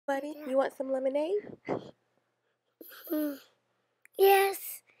Buddy, you want some lemonade?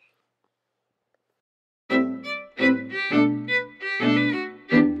 Yes.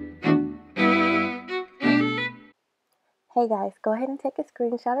 Hey guys, go ahead and take a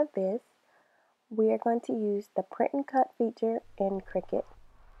screenshot of this. We are going to use the print and cut feature in Cricut.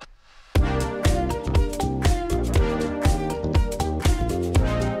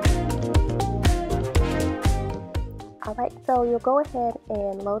 Alright, so you'll go ahead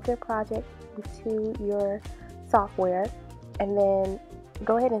and load your project into your software and then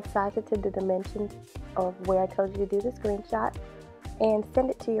go ahead and size it to the dimensions of where I told you to do the screenshot and send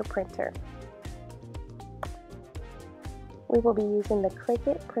it to your printer. We will be using the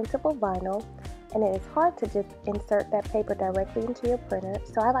Cricut printable vinyl, and it is hard to just insert that paper directly into your printer,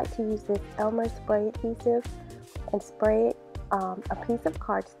 so I like to use this Elmer spray adhesive and spray it a piece of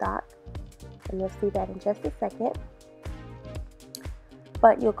cardstock, and you'll see that in just a second.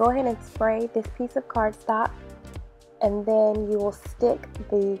 But you'll go ahead and spray this piece of cardstock, and then you will stick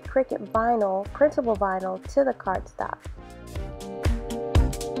the Cricut vinyl, printable vinyl, to the cardstock.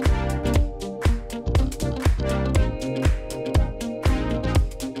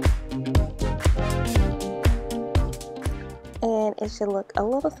 And it should look a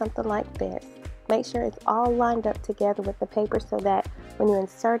little something like this. Make sure it's all lined up together with the paper so that when you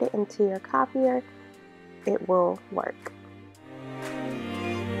insert it into your copier, it will work.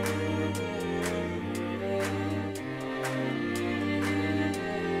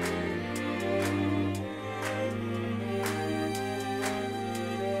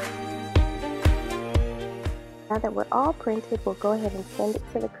 Now that we're all printed, we'll go ahead and send it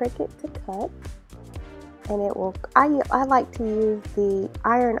to the Cricut to cut. And it will, I like to use the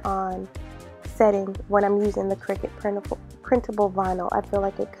iron-on setting when I'm using the Cricut printable vinyl. I feel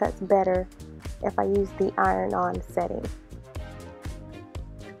like it cuts better if I use the iron-on setting.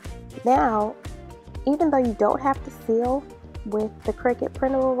 Now, even though you don't have to seal with the Cricut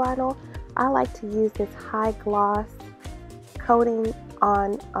printable vinyl, I like to use this high gloss coating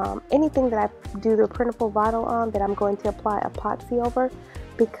on anything that I do the printable vinyl on that I'm going to apply epoxy over,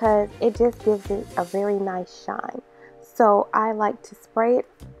 because it just gives it a very nice shine. So I like to spray it,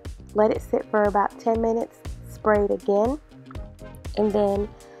 let it sit for about 10 minutes, spray it again, and then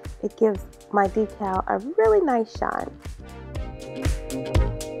it gives my decal a really nice shine.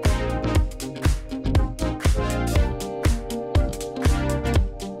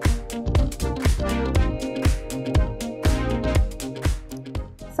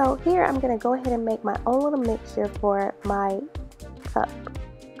 So here I'm going to go ahead and make my own little mixture for my cup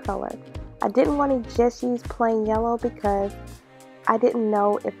color. I didn't want to just use plain yellow because I didn't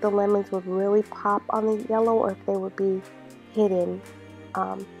know if the lemons would really pop on the yellow or if they would be hidden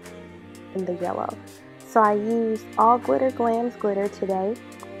in the yellow. So I used all Glitter Glams glitter today,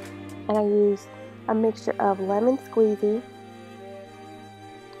 and I used a mixture of lemon squeezy,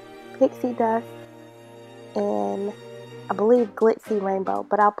 pixie dust, and I believe glitzy rainbow,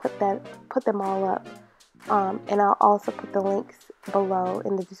 but I'll put them all up, and I'll also put the links below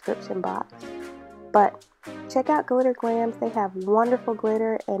in the description box. But check out Glitter Glams. They have wonderful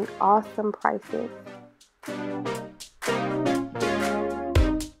glitter and awesome prices.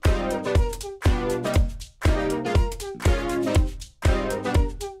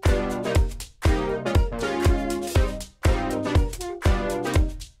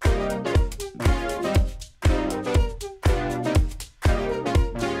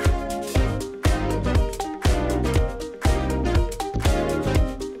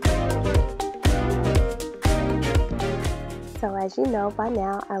 So as you know by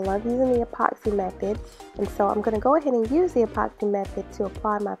now, I love using the epoxy method, and so I'm going to go ahead and use the epoxy method to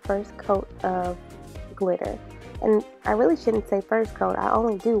apply my first coat of glitter. And I really shouldn't say first coat, I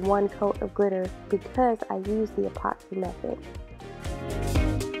only do one coat of glitter because I use the epoxy method.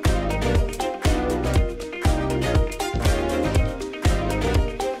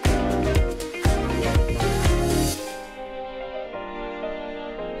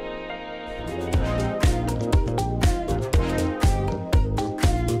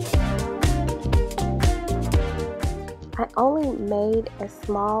 I only made a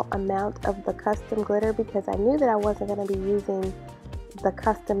small amount of the custom glitter because I knew that I wasn't going to be using the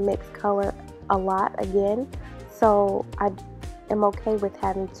custom mixed color a lot again. So I am okay with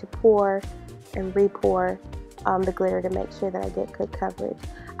having to pour and re-pour the glitter to make sure that I get good coverage.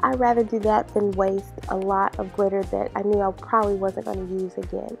 I'd rather do that than waste a lot of glitter that I knew I probably wasn't going to use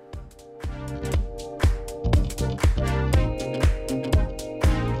again.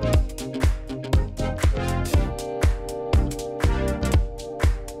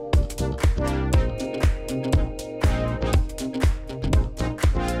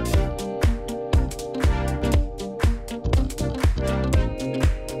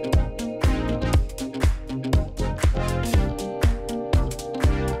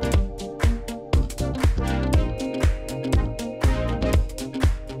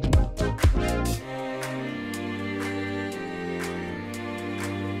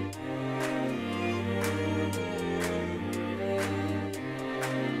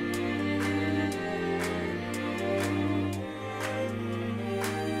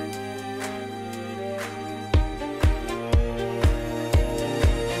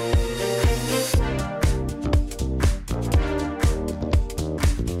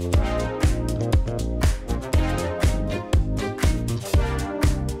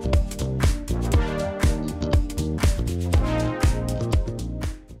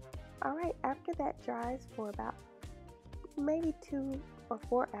 maybe 2 or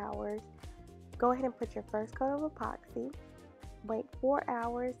 4 hours, go ahead and put your first coat of epoxy, wait 4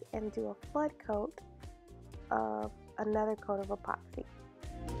 hours and do a flood coat of another coat of epoxy.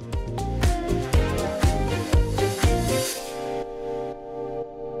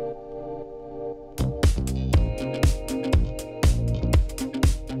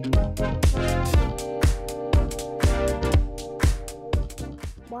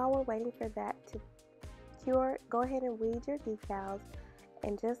 While we're waiting for that to cure, go ahead and weed your decals,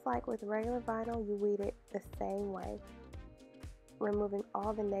 and just like with regular vinyl, you weed it the same way, removing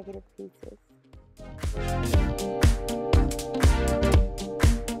all the negative pieces.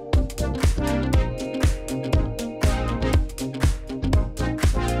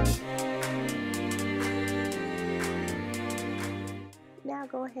 Now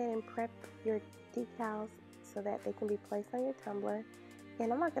go ahead and prep your decals so that they can be placed on your tumbler.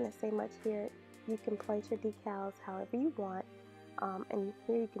 And I'm not going to say much here. You can place your decals however you want, and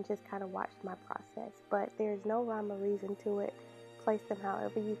here you can just kind of watch my process, but there's no rhyme or reason to it. Place them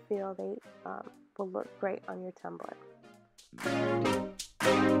however you feel they will look great on your tumbler.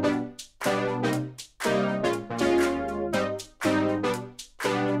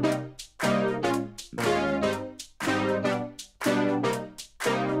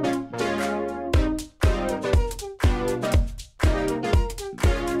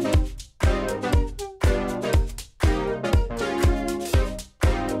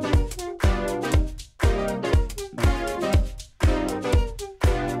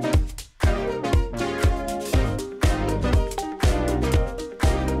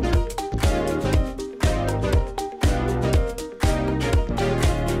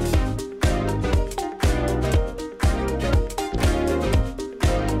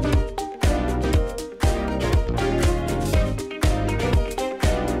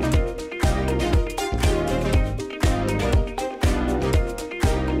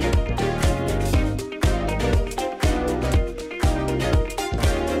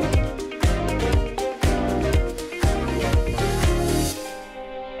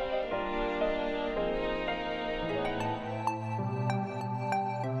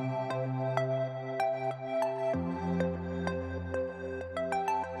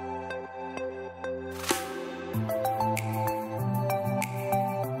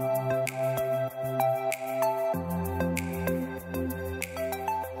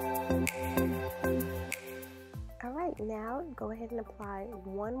 Now go ahead and apply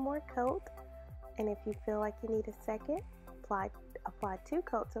one more coat, and if you feel like you need a second, apply 2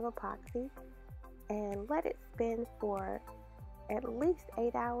 coats of epoxy and let it spin for at least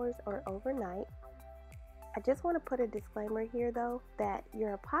 8 hours or overnight. I just want to put a disclaimer here though, that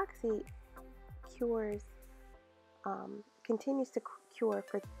your epoxy cures, continues to cure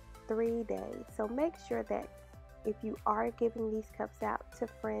for 3 days. So make sure that if you are giving these cups out to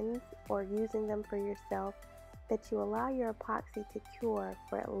friends or using them for yourself, that you allow your epoxy to cure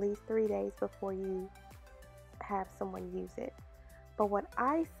for at least 3 days before you have someone use it. But when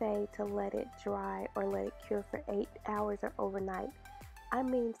I say to let it dry or let it cure for 8 hours or overnight, I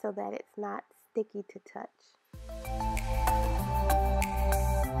mean so that it's not sticky to touch.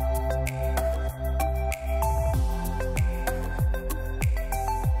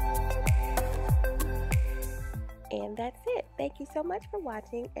 And that's it. Thank you so much for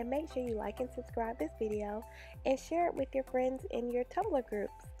watching, and make sure you like and subscribe this video and share it with your friends in your Tumblr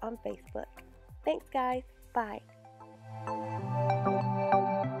groups on Facebook. Thanks guys. Bye.